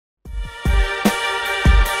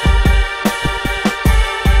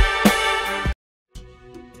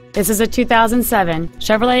This is a 2007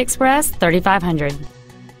 Chevrolet Express 3500.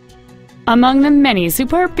 Among the many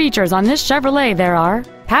superb features on this Chevrolet there are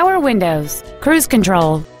power windows, cruise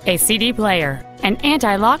control, a CD player, an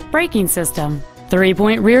anti-lock braking system,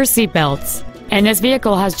 3-point rear seat belts, and this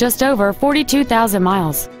vehicle has just over 42,000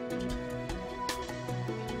 miles.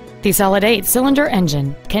 The solid 8-cylinder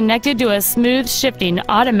engine, connected to a smooth shifting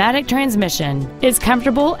automatic transmission, is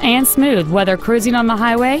comfortable and smooth whether cruising on the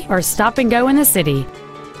highway or stop and go in the city.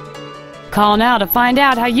 Call now to find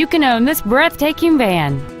out how you can own this breathtaking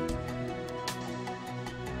van.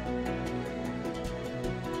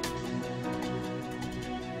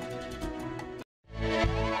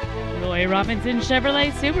 Roy Robinson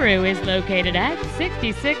Chevrolet Subaru is located at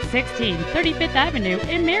 6616 35th Avenue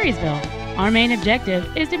in Marysville. Our main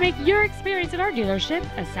objective is to make your experience at our dealership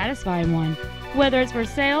a satisfying one, whether it's for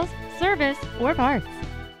sales, service, or parts.